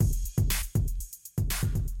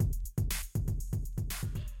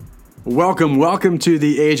Welcome to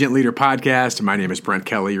the Agent Leader Podcast. My name is Brent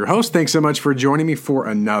Kelly, your host. Thanks so much for joining me for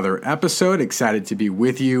another episode. Excited to be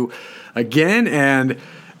with you again and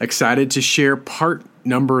excited to share part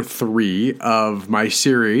number 3 of my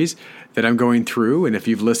series that I'm going through. And if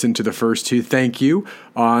you've listened to the first 2, thank you,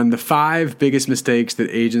 on the 5 biggest mistakes that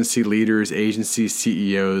agency leaders, agency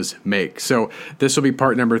CEOs make. So this will be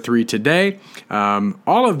part number 3 today.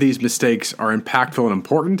 All of these mistakes are impactful and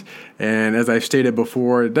important. And as I've stated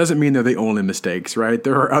before, it doesn't mean they're the only mistakes, right?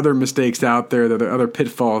 There are other mistakes out there. There are other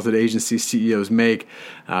pitfalls that agency CEOs make.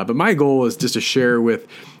 But my goal is just to share with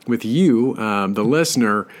you, the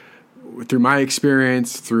listener, through my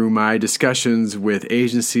experience, through my discussions with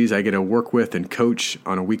agencies I get to work with and coach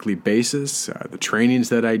on a weekly basis, the trainings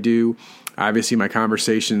that I do, obviously my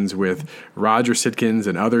conversations with Roger Sitkins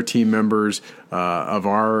and other team members of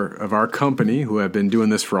our company who have been doing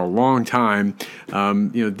this for a long time.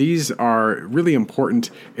 These are really important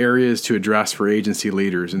areas to address for agency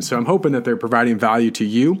leaders. And so I'm hoping that they're providing value to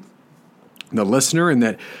you, the listener, and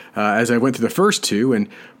that as I went through the first 2, and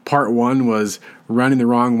part 1 was running the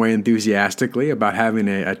wrong way enthusiastically, about having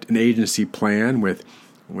an agency plan with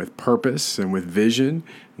purpose and with vision,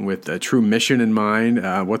 and with a true mission in mind,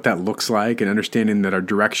 what that looks like, and understanding that our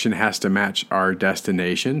direction has to match our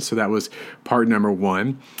destination. So that was part number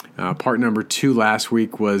 1. Part number 2 last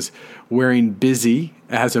week was wearing busy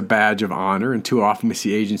as a badge of honor, and too often we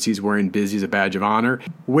see agencies wearing busy as a badge of honor,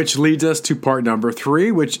 which leads us to part number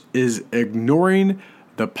 3, which is ignoring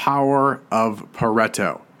the power of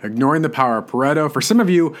Pareto. Ignoring the power of Pareto. For some of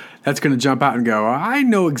you, that's going to jump out and go, I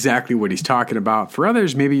know exactly what he's talking about. For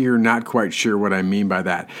others, maybe you're not quite sure what I mean by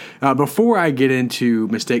that. Before I get into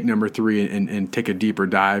mistake number 3 and take a deeper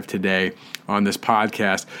dive today on this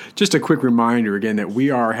podcast, just a quick reminder again that we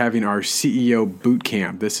are having our CEO Boot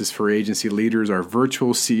Camp. This is for agency leaders, our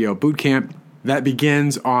virtual CEO Boot Camp. That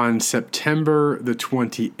begins on September the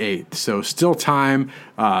 28th. So still time,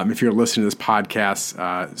 if you're listening to this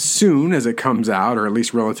podcast soon as it comes out, or at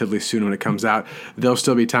least relatively soon when it comes out, there'll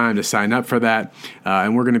still be time to sign up for that.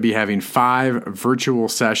 And we're going to be having 5 virtual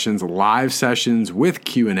sessions, live sessions with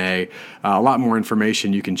Q&A. A lot more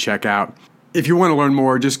information you can check out. If you want to learn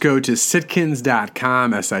more, just go to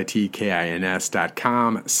sitkins.com,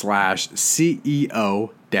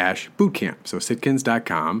 sitkins.com/CEO-bootcamp. So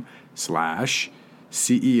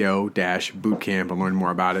sitkins.com/CEO-bootcamp and learn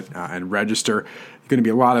more about it and register. There's going to be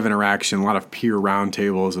a lot of interaction, a lot of peer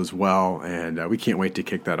roundtables as well, and we can't wait to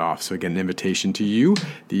kick that off. So again, an invitation to you,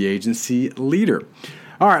 the agency leader.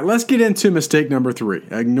 All right, let's get into mistake number 3,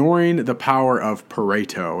 ignoring the power of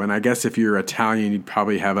Pareto. And I guess if you're Italian, you'd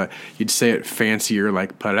say it fancier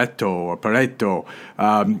like Pareto or Pareto,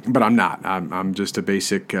 but I'm not. I'm just a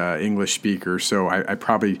basic English speaker, so I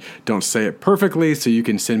probably don't say it perfectly, so you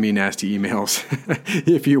can send me nasty emails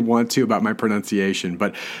if you want to about my pronunciation.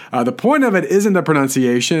 But the point of it isn't the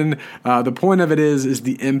pronunciation. The point of it is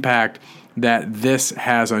the impact that this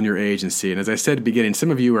has on your agency. And as I said at the beginning,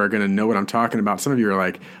 some of you are going to know what I'm talking about. Some of you are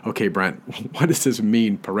like, okay, Brent, what does this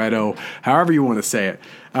mean? Pareto, however you want to say it.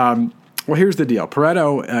 Well, here's the deal.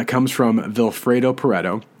 Pareto comes from Vilfredo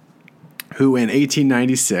Pareto, who in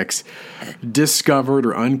 1896 discovered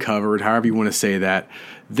or uncovered, however you want to say that,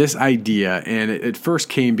 this idea. And it first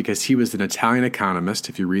came because he was an Italian economist,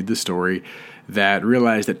 if you read the story, that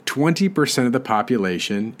realized that 20% of the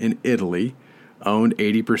population in Italy owned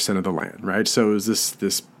 80% of the land, right? So it was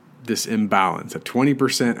this imbalance. If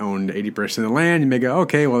 20% owned 80% of the land, you may go,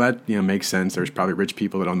 okay, well that makes sense. There's probably rich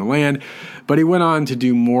people that own the land. But he went on to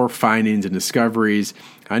do more findings and discoveries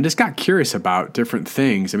and just got curious about different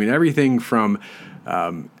things. I mean, everything from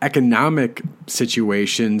economic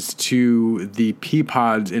situations to the pea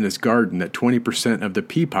pods in his garden, that 20% of the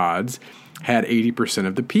pea pods had 80%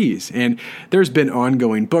 of the peas. And there's been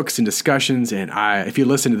ongoing books and discussions. And if you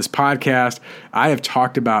listen to this podcast, I have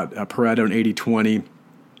talked about Pareto and 80-20,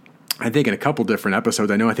 I think in a couple different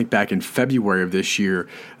episodes. I think back in February of this year,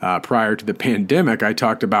 prior to the pandemic, I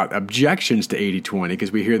talked about objections to 80-20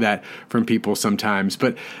 because we hear that from people sometimes.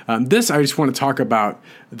 But I just want to talk about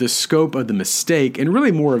the scope of the mistake and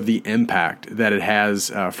really more of the impact that it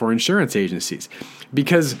has for insurance agencies.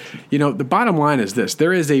 Because, the bottom line is this: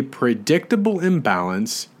 there is a predictable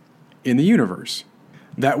imbalance in the universe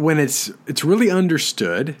that when it's really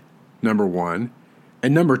understood, number one,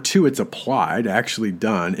 and number 2, it's applied, actually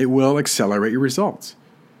done, it will accelerate your results.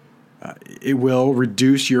 It will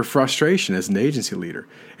reduce your frustration as an agency leader,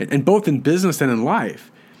 and both in business and in life.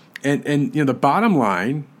 And the bottom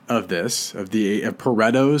line of this, of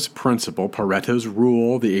Pareto's principle, Pareto's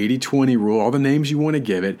rule, the 80-20 rule, all the names you want to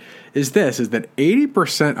give it, is that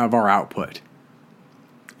 80% of our output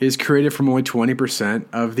is created from only 20%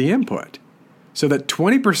 of the input. So that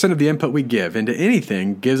 20% of the input we give into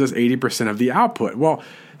anything gives us 80% of the output. Well,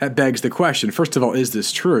 that begs the question, first of all, is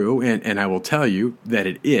this true? And I will tell you that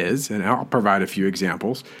it is, and I'll provide a few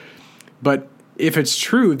examples. But if it's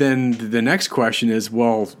true, then the next question is,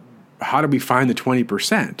 well, how do we find the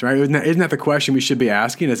 20%, right? Isn't that the question we should be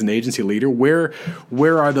asking as an agency leader? Where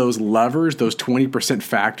are those levers, those 20%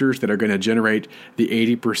 factors that are going to generate the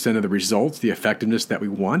 80% of the results, the effectiveness that we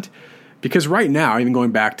want? Because right now, even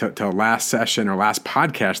going back to last session or last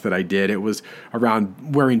podcast that I did, it was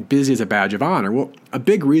around wearing busy as a badge of honor. Well, a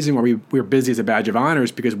big reason why we're busy as a badge of honor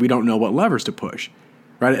is because we don't know what levers to push,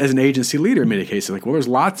 right? As an agency leader, in many cases, like, well, there's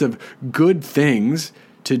lots of good things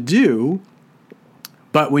to do,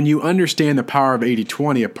 but when you understand the power of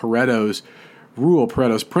 80-20, of Pareto's rule,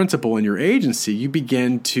 Pareto's principle in your agency, you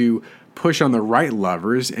begin to push on the right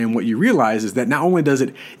levers. And what you realize is that not only does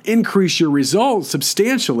it increase your results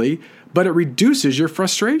substantially, but it reduces your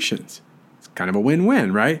frustrations. It's kind of a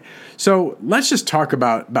win-win, right? So let's just talk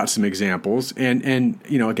about some examples. And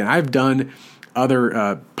again, I've done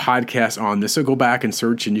other podcasts on this, so go back and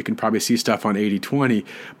search, and you can probably see stuff on 80-20.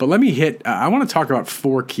 But let me I want to talk about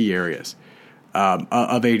 4 key areas of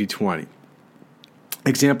 80-20.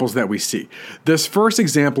 Examples that we see. This first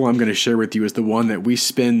example I'm going to share with you is the one that we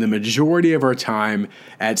spend the majority of our time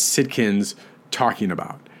at Sitkins talking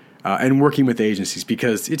about and working with agencies,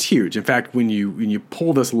 because it's huge. In fact, when you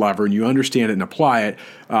pull this lever and you understand it and apply it,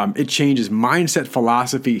 it changes mindset,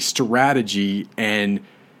 philosophy, strategy, and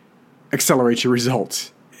accelerates your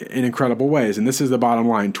results in incredible ways. And this is the bottom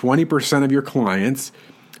line. 20% of your clients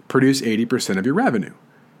produce 80% of your revenue.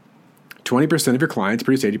 20% of your clients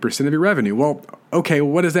produce 80% of your revenue. Well, okay,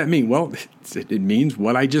 what does that mean? Well, it means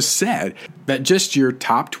what I just said, that just your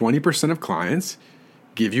top 20% of clients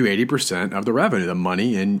give you 80% of the revenue, the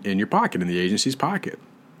money in your pocket, in the agency's pocket.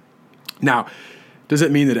 Now, does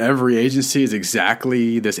it mean that every agency is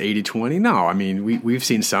exactly this 80-20? No. I mean, we've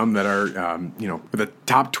seen some that are, the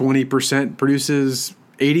top 20% produces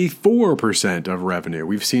 84% of revenue.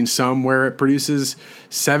 We've seen some where it produces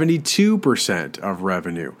 72% of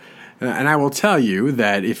revenue. And I will tell you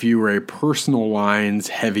that if you were a personal lines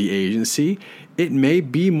heavy agency, it may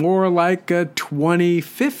be more like a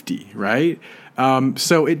 20-50, right?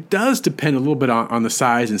 So it does depend a little bit on the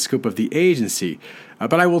size and scope of the agency.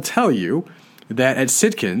 But I will tell you that at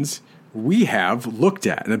Sitkins, we have looked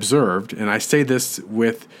at and observed, and I say this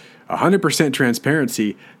with 100%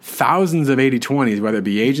 transparency, thousands of 80-20s, whether it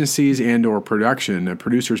be agencies and or production,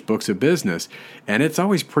 producers' books of business, and it's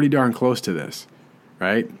always pretty darn close to this.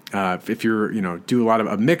 Right? If you're, do a lot of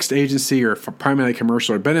a mixed agency or primarily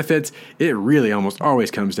commercial or benefits, it really almost always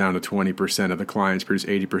comes down to 20% of the clients produce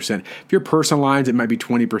 80%. If you're personal lines, it might be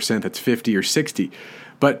 20%, that's 50 or 60.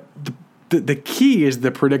 But the key is the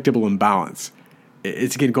predictable imbalance.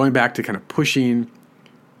 It's, again, going back to kind of pushing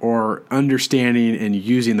or understanding and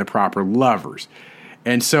using the proper levers.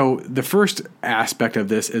 And so the first aspect of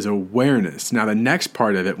this is awareness. Now, the next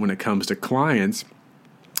part of it when it comes to clients,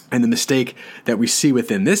 and the mistake that we see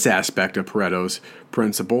within this aspect of Pareto's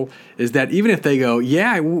principle is that even if they go,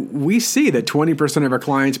 yeah, we see that 20% of our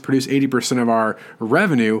clients produce 80% of our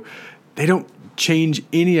revenue, they don't change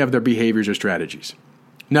any of their behaviors or strategies.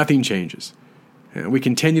 Nothing changes. We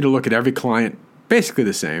continue to look at every client basically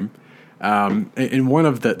the same. And one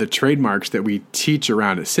of the trademarks that we teach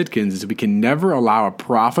around at Sitkins is we can never allow a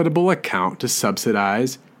profitable account to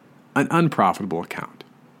subsidize an unprofitable account.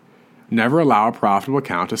 Never allow a profitable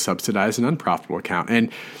account to subsidize an unprofitable account.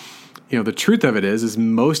 And, the truth of it is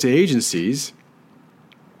most agencies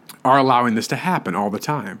are allowing this to happen all the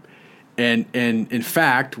time. And in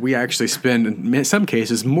fact, we actually spend, in some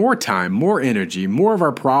cases, more time, more energy, more of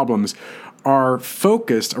our problems are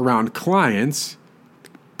focused around clients,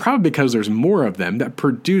 probably because there's more of them, that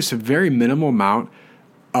produce a very minimal amount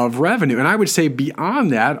of revenue. And I would say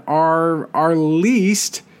beyond that are our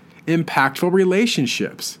least impactful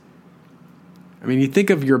relationships. I mean, you think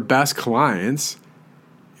of your best clients,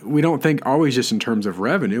 we don't think always just in terms of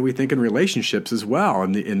revenue. We think in relationships as well,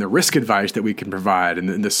 and in the risk advice that we can provide,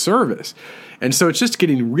 and the service. And so it's just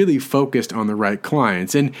getting really focused on the right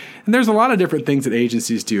clients. And there's a lot of different things that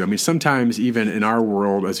agencies do. I mean, sometimes even in our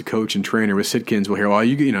world as a coach and trainer with Sitkins, we'll hear, well,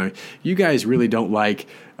 you guys really don't like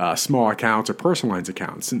small accounts or personal lines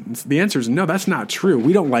accounts. And the answer is no, that's not true.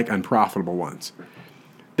 We don't like unprofitable ones.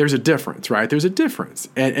 There's a difference, right? There's a difference.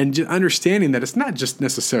 And just understanding that it's not just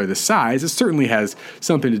necessarily the size. It certainly has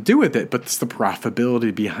something to do with it, but it's the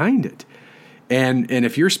profitability behind it. And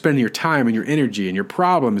if you're spending your time and your energy and your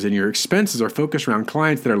problems and your expenses are focused around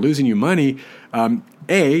clients that are losing you money,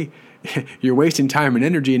 A, you're wasting time and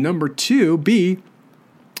energy. And number two, B,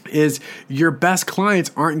 is your best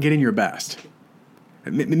clients aren't getting your best.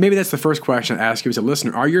 Maybe that's the first question I ask you as a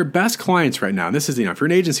listener. Are your best clients right now, and this is, if you're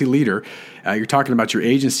an agency leader, you're talking about your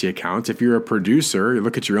agency accounts. If you're a producer, you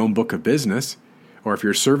look at your own book of business, or if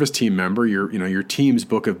you're a service team member, your team's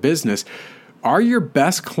book of business. Are your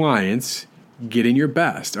best clients getting your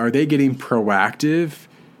best? Are they getting proactive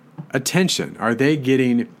attention? Are they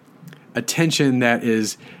getting attention that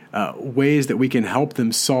is ways that we can help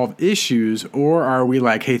them solve issues? Or are we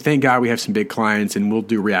like, hey, thank God we have some big clients and we'll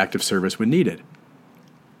do reactive service when needed?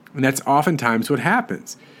 And that's oftentimes what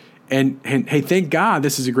happens. And hey, thank God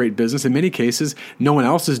this is a great business. In many cases, no one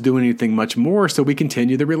else is doing anything much more, so we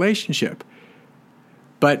continue the relationship.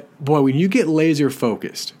 But boy, when you get laser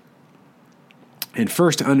focused, and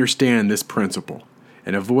first to understand this principle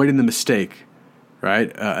and avoiding the mistake,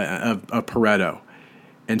 right, of Pareto,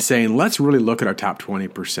 and saying, let's really look at our top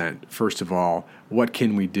 20%. First of all, what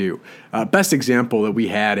can we do? Best example that we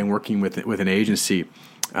had in working with an agency,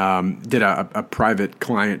 did a private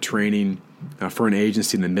client training for an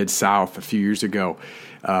agency in the Mid-South a few years ago.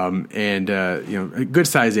 A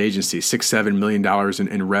good-sized agency, $6-7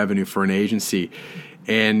 million in revenue for an agency.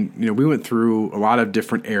 And, we went through a lot of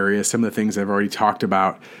different areas, some of the things I've already talked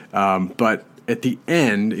about. But at the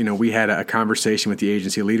end, we had a conversation with the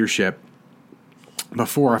agency leadership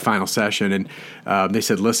before our final session, and they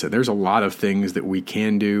said, listen, there's a lot of things that we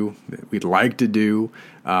can do, that we'd like to do,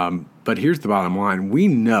 but here's the bottom line. We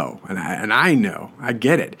know, and I know, I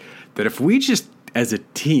get it, that if we just, as a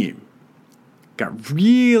team, got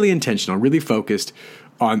really intentional, really focused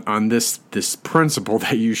on this principle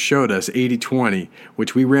that you showed us, 80-20,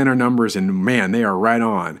 which we ran our numbers, and man, they are right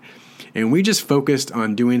on. And we just focused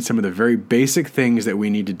on doing some of the very basic things that we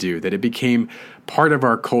need to do, that it became part of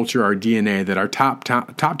our culture, our DNA, that our top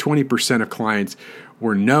 20% of clients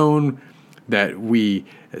were known, that we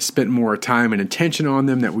spent more time and attention on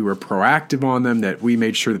them, that we were proactive on them, that we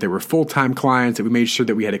made sure that they were full-time clients, that we made sure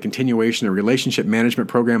that we had a continuation of relationship management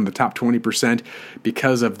program in the top 20%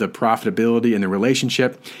 because of the profitability and the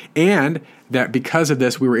relationship, and that because of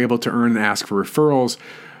this, we were able to earn and ask for referrals.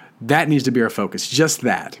 That needs to be our focus, just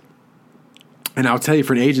that. And I'll tell you,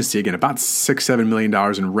 for an agency, again, about $6-7 million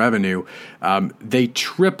in revenue, they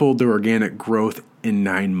tripled their organic growth in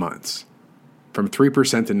 9 months, from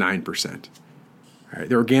 3% to 9%. All right,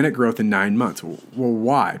 their organic growth in 9 months. Well,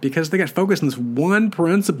 why? Because they got focused on this one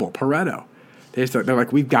principle, Pareto. They're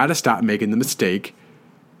like, we've got to stop making the mistake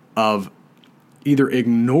of either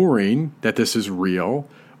ignoring that this is real,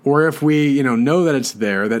 or if we know that it's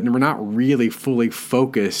there, that we're not really fully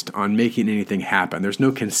focused on making anything happen. There's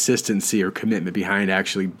no consistency or commitment behind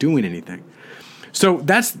actually doing anything. So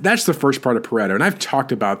that's the first part of Pareto. And I've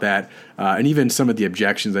talked about that and even some of the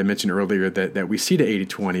objections I mentioned earlier that we see to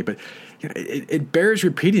 80-20. But it bears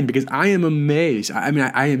repeating because I am amazed.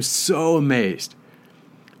 I am so amazed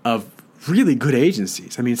of really good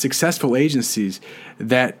agencies. Successful agencies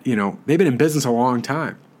that, they've been in business a long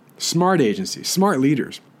time. Smart agencies, smart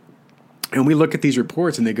leaders. And we look at these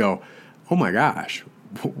reports and they go, oh my gosh,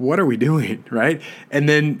 what are we doing, right? And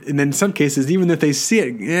then in some cases, even if they see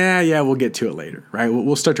it, yeah, we'll get to it later, right?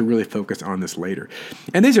 We'll start to really focus on this later.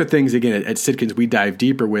 And these are things, again, at Sitkins, we dive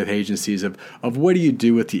deeper with agencies of what do you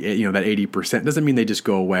do with the that 80%? Doesn't mean they just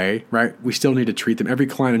go away, right? We still need to treat them. Every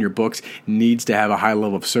client on your books needs to have a high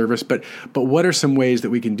level of service, but what are some ways that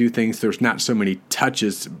we can do things there's not so many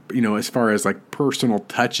touches, as far as like personal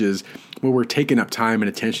touches, where we're taking up time and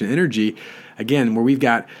attention and energy, again, where we've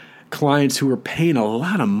got clients who are paying a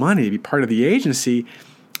lot of money to be part of the agency,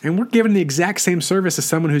 and we're giving the exact same service as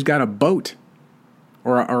someone who's got a boat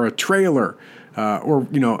or a trailer or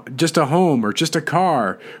just a home or just a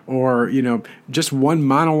car or just one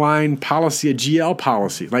monoline policy, a GL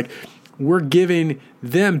policy. Like, we're giving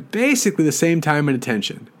them basically the same time and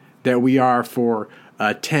attention that we are for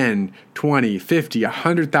a 10, 20, 50,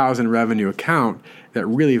 100,000 revenue account that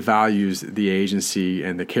really values the agency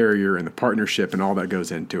and the carrier and the partnership and all that goes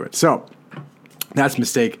into it. So that's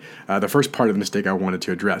mistake. The first part of the mistake I wanted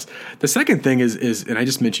to address. The second thing is, and I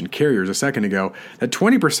just mentioned carriers a second ago, that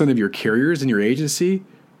 20% of your carriers in your agency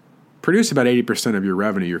produce about 80% of your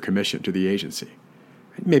revenue, your commission to the agency.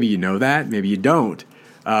 Maybe you know that, maybe you don't.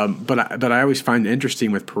 But I always find it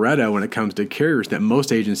interesting with Pareto when it comes to carriers that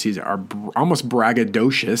most agencies are almost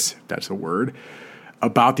braggadocious, if that's a word,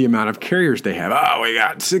 about the amount of carriers they have. Oh, we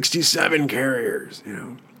got 67 carriers,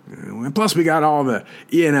 plus we got all the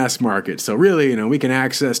E&S markets. So really, we can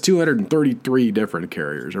access 233 different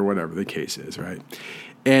carriers or whatever the case is, right?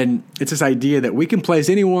 And it's this idea that we can place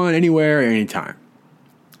anyone, anywhere, anytime.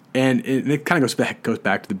 And it kind of goes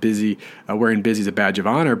back to the busy, wearing busy is a badge of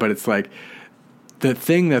honor, but it's like, the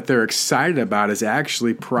thing that they're excited about is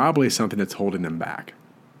actually probably something that's holding them back,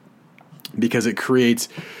 because it creates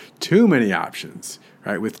too many options,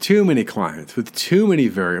 right? With too many clients, with too many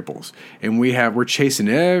variables. And we're chasing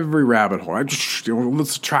every rabbit hole.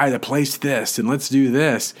 Let's try to place this and let's do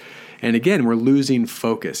this. And again, we're losing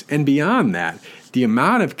focus. And beyond that, the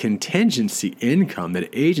amount of contingency income that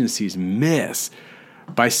agencies miss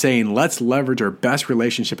by saying, let's leverage our best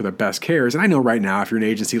relationship with our best carriers. And I know right now, if you're an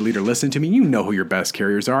agency leader listening to me, you know who your best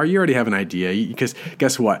carriers are. You already have an idea, because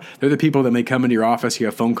guess what? They're the people that may come into your office, you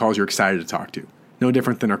have phone calls you're excited to talk to. No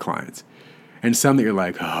different than our clients. And some that you're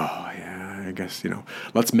like, oh, yeah, I guess,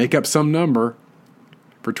 let's make up some number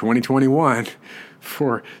for 2021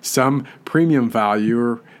 for some premium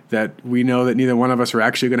value that we know that neither one of us are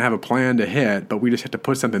actually going to have a plan to hit, but we just have to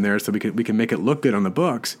put something there so we can make it look good on the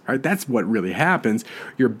books, right? That's what really happens.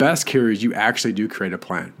 Your best carriers, you actually do create a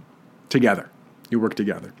plan together. You work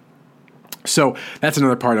together. So that's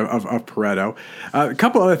another part of Pareto. A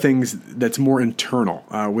couple other things that's more internal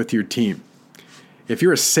with your team. If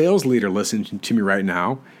you're a sales leader listening to me right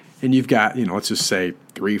now, and you've got, let's just say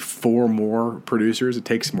 3-4 more producers. It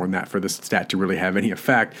takes more than that for this stat to really have any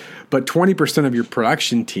effect. But 20% of your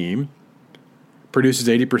production team produces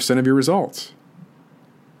 80% of your results.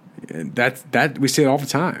 And that we see it all the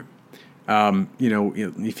time.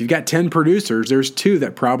 If you've got 10 producers, there's 2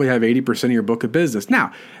 that probably have 80% of your book of business.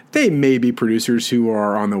 Now, they may be producers who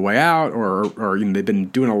are on the way out, or they've been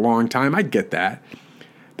doing a long time. I get that.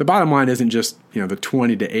 The bottom line isn't just the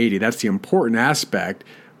 20 to 80. That's the important aspect.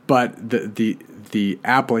 But the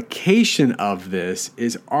application of this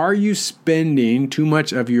is, are you spending too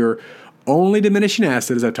much of your only diminishing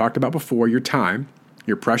asset, as I talked about before, your time,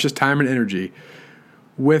 your precious time and energy,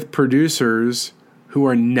 with producers who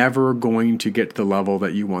are never going to get to the level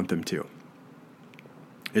that you want them to?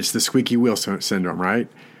 It's the squeaky wheel syndrome, right?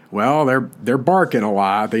 Well, they're barking a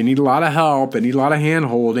lot. They need a lot of help. They need a lot of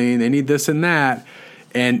hand-holding. They need this and that.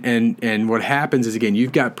 And what happens is, again,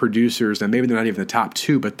 you've got producers, and maybe they're not even the top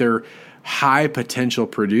 2, but they're high potential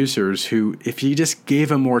producers who, if you just gave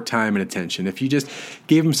them more time and attention, if you just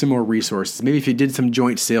gave them some more resources, maybe if you did some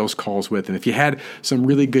joint sales calls with them, if you had some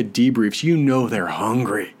really good debriefs, they're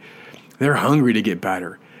hungry. They're hungry to get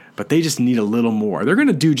better, but they just need a little more. They're going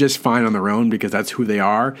to do just fine on their own because that's who they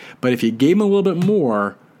are. But if you gave them a little bit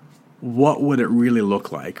more, what would it really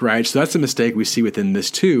look like, right? So that's a mistake we see within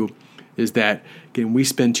this too, is that, again, we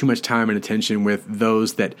spend too much time and attention with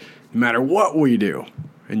those that no matter what we do,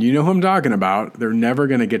 and you know who I'm talking about, they're never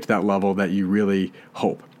going to get to that level that you really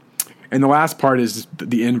hope. And the last part is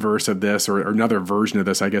the inverse of this, or another version of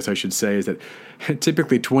this, I guess I should say, is that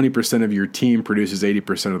typically 20% of your team produces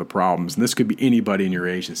 80% of the problems. And this could be anybody in your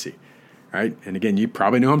agency, right? And again, you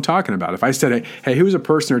probably know who I'm talking about. If I said, hey, who's a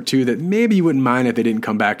person or 2 that maybe you wouldn't mind if they didn't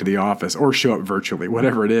come back to the office or show up virtually,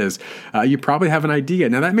 whatever it is, you probably have an idea.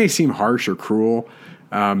 Now, that may seem harsh or cruel,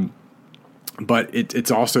 but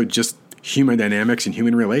it's also just human dynamics and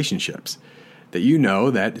human relationships that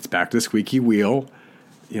that it's back to the squeaky wheel.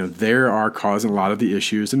 There are causing a lot of the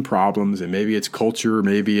issues and problems, and maybe it's culture,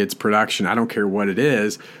 maybe it's production. I don't care what it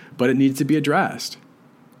is, but it needs to be addressed,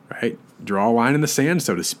 right? Draw a line in the sand,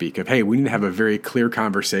 so to speak, of, hey, we need to have a very clear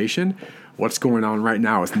conversation. What's going on right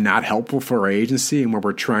now is not helpful for our agency and where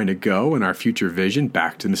we're trying to go and our future vision.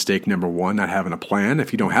 Back to mistake number 1, not having a plan.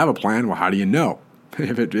 If you don't have a plan, well, how do you know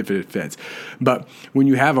if it fits? But when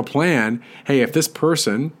you have a plan, hey, if this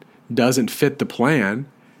person doesn't fit the plan,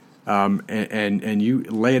 and you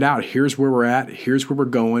lay it out, here's where we're at, here's where we're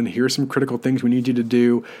going, here's some critical things we need you to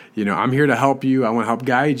do. I'm here to help you. I want to help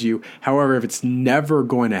guide you. However, if it's never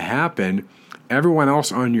going to happen, everyone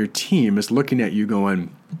else on your team is looking at you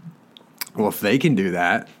going, well, if they can do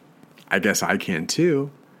that, I guess I can too.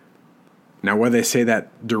 Now, whether they say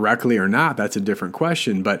that directly or not, that's a different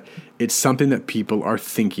question, but it's something that people are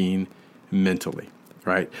thinking mentally.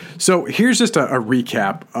 Right. So here's just a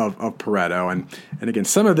recap of Pareto. And again,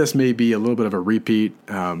 some of this may be a little bit of a repeat,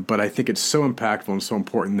 but I think it's so impactful and so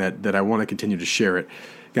important that I want to continue to share it.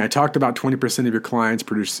 Again, I talked about 20% of your clients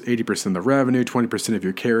produce 80% of the revenue, 20% of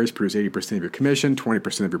your carriers produce 80% of your commission,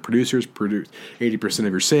 20% of your producers produce 80%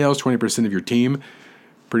 of your sales, 20% of your team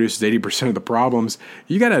produces 80% of the problems.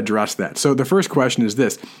 You got to address that. So the first question is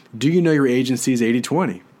this: do you know your agency's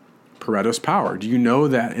 80-20? Pareto's power. Do you know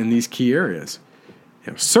that in these key areas?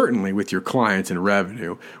 Certainly with your clients and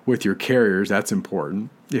revenue, with your carriers, that's important.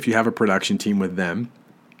 If you have a production team with them.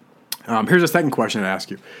 Here's a second question I'd ask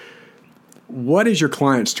you. What is your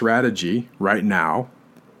client strategy right now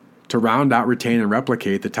to round out, retain, and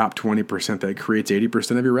replicate the top 20% that creates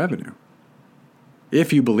 80% of your revenue?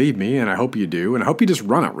 if you believe me, and I hope you do, and I hope you just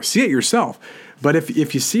run it, see it yourself. But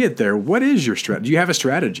if you see it there, what is your strategy? Do you have a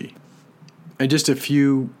strategy? And just a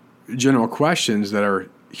few general questions that are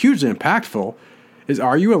hugely impactful is,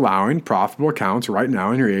 are you allowing profitable accounts right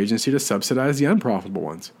now in your agency to subsidize the unprofitable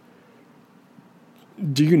ones?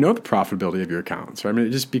 Do you know the profitability of your accounts? I mean,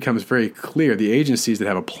 it just becomes very clear. The agencies that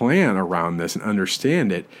have a plan around this and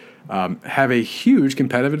understand it have a huge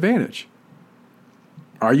competitive advantage.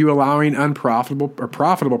 Are you allowing unprofitable or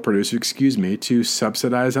profitable producers, to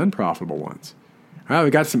subsidize unprofitable ones? Well,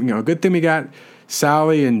 we got some, good thing we got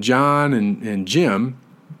Sally and John and Jim,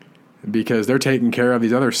 because they're taking care of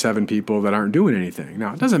these other 7 people that aren't doing anything.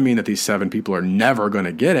 Now, it doesn't mean that these 7 people are never going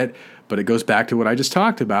to get it, but it goes back to what I just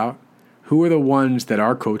talked about. Who are the ones that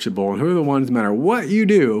are coachable, and who are the ones, no matter what you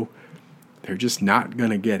do, they're just not going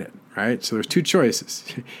to get it, right? So there's 2 choices.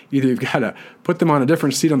 Either you've got to put them on a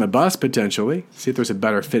different seat on the bus, potentially, see if there's a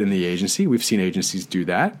better fit in the agency. We've seen agencies do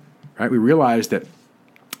that, right? We realize that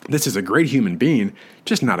this is a great human being,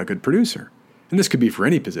 just not a good producer. And this could be for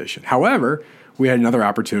any position. However, we had another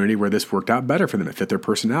opportunity where this worked out better for them. It fit their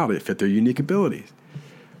personality. It fit their unique abilities.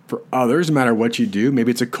 For others, no matter what you do,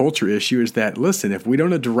 maybe it's a culture issue, is that, listen, if we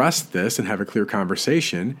don't address this and have a clear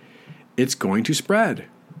conversation, it's going to spread,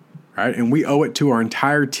 right? And we owe it to our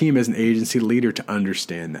entire team as an agency leader to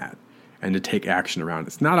understand that and to take action around it.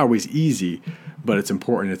 It's not always easy, but it's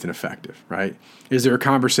important, it's effective, right? Is there a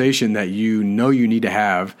conversation that you know you need to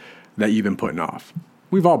have that you've been putting off?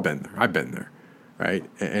 We've all been there. I've been there. Right?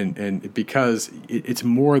 And because it's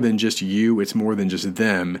more than just you, it's more than just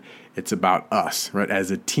them, it's about us, right?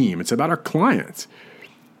 As a team, it's about our clients.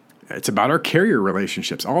 It's about our carrier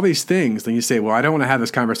relationships, all these things. Then you say, well, I don't want to have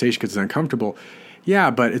this conversation because it's uncomfortable.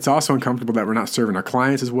 Yeah, but it's also uncomfortable that we're not serving our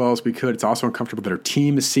clients as well as we could. It's also uncomfortable that our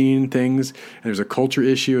team is seeing things and there's a culture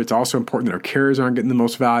issue. It's also important that our carriers aren't getting the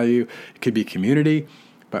most value. It could be community,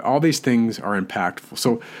 but all these things are impactful.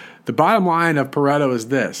 So the bottom line of Pareto is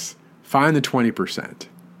this: find the 20%.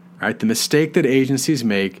 Right? The mistake that agencies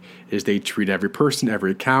make is they treat every person,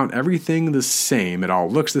 every account, everything the same. It all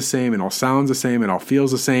looks the same, it all sounds the same, it all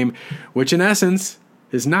feels the same, which in essence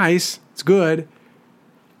is nice, it's good,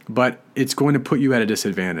 but it's going to put you at a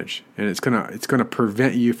disadvantage, and it's going to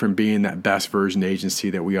prevent you from being that best version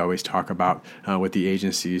agency that we always talk about with the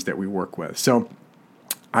agencies that we work with. So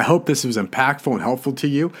I hope this was impactful and helpful to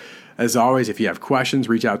you. As always, if you have questions,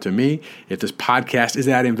 reach out to me. If this podcast is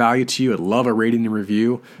adding value to you, I'd love a rating and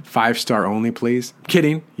review. 5-star only, please. I'm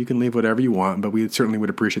kidding. You can leave whatever you want, but we certainly would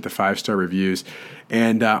appreciate the 5-star reviews.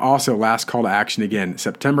 And also, last call to action again,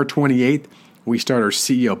 September 28th, we start our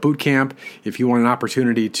CEO Bootcamp. If you want an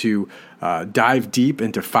opportunity to dive deep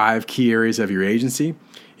into 5 key areas of your agency,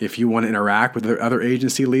 if you want to interact with other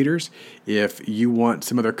agency leaders, if you want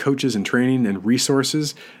some other coaches and training and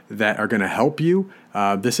resources that are going to help you,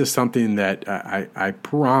 this is something that I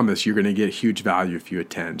promise you're going to get huge value if you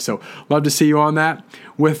attend. So love to see you on that.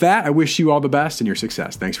 With that, I wish you all the best and your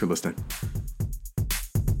success. Thanks for listening.